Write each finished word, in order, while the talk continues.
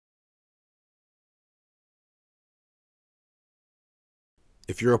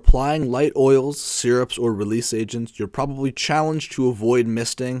If you're applying light oils, syrups, or release agents, you're probably challenged to avoid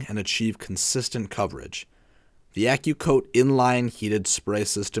misting and achieve consistent coverage. The AccuCoat Inline heated spray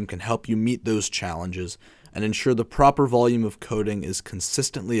system can help you meet those challenges and ensure the proper volume of coating is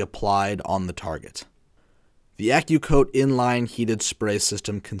consistently applied on the target. The AccuCoat Inline heated spray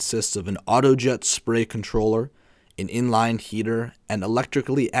system consists of an AutoJet spray controller, an inline heater, and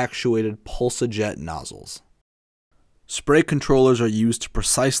electrically actuated AutoJet nozzles. Spray controllers are used to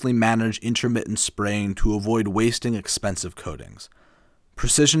precisely manage intermittent spraying to avoid wasting expensive coatings.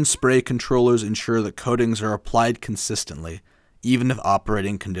 Precision spray controllers ensure that coatings are applied consistently, even if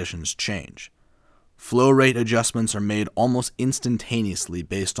operating conditions change. Flow rate adjustments are made almost instantaneously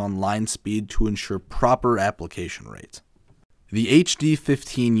based on line speed to ensure proper application rate. The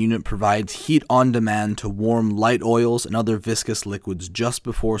HD15 unit provides heat on demand to warm light oils and other viscous liquids just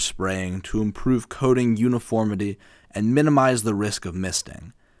before spraying to improve coating uniformity and minimize the risk of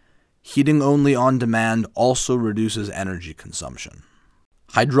misting. Heating only on demand also reduces energy consumption.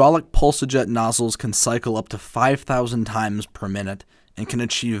 Hydraulic AutoJet nozzles can cycle up to 5,000 times per minute and can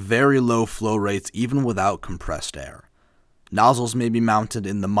achieve very low flow rates even without compressed air. Nozzles may be mounted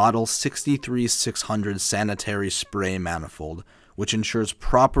in the Model 63600 sanitary spray manifold, which ensures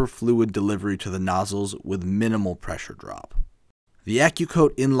proper fluid delivery to the nozzles with minimal pressure drop. The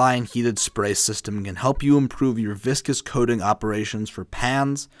AccuCoat Inline heated spray system can help you improve your viscous coating operations for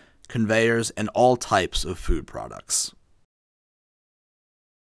pans, conveyors, and all types of food products.